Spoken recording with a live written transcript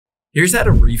Here's how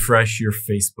to refresh your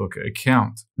Facebook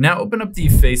account. Now open up the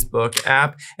Facebook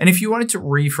app, and if you wanted to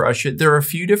refresh it, there are a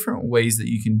few different ways that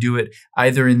you can do it,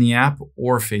 either in the app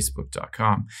or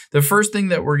facebook.com. The first thing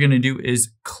that we're going to do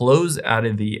is close out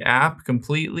of the app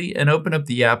completely and open up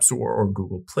the App Store or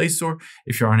Google Play Store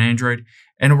if you're on Android,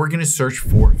 and we're going to search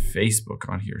for Facebook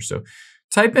on here. So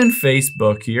type in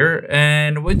Facebook here,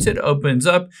 and once it opens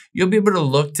up, you'll be able to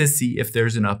look to see if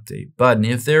there's an update button.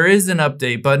 If there is an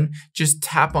update button, just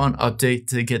tap on update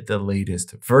to get the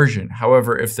latest version.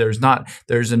 However, if there's not,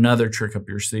 there's another trick up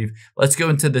your sleeve. Let's go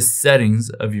into the settings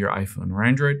of your iPhone or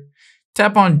Android.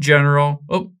 Tap on general,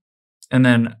 and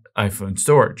then iPhone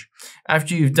storage.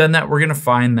 After you've done that, we're going to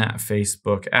find that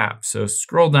Facebook app. So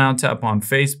scroll down, tap on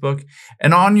Facebook,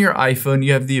 and on your iPhone,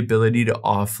 you have the ability to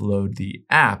offload the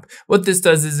app. What this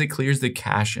does is it clears the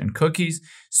cache and cookies.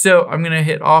 So I'm going to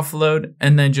hit offload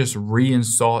and then just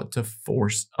reinstall it to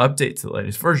force update to the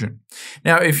latest version.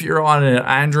 Now, if you're on an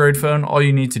Android phone, all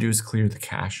you need to do is clear the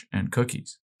cache and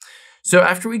cookies. So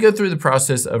after we go through the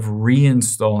process of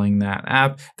reinstalling that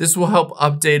app, this will help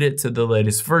update it to the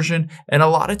latest version and a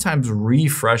lot of times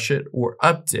refresh it or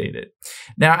update it.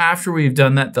 Now, after we've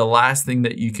done that, the last thing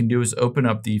that you can do is open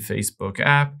up the Facebook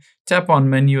app, tap on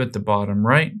menu at the bottom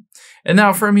right. And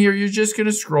now from here, you're just going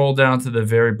to scroll down to the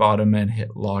very bottom and hit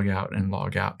log out and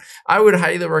log out. I would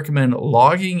highly recommend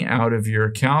logging out of your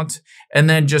account and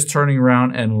then just turning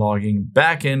around and logging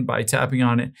back in by tapping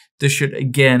on it. This should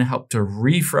again help to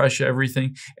refresh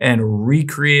everything and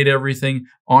recreate everything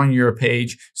on your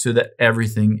page so that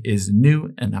everything is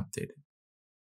new and updated.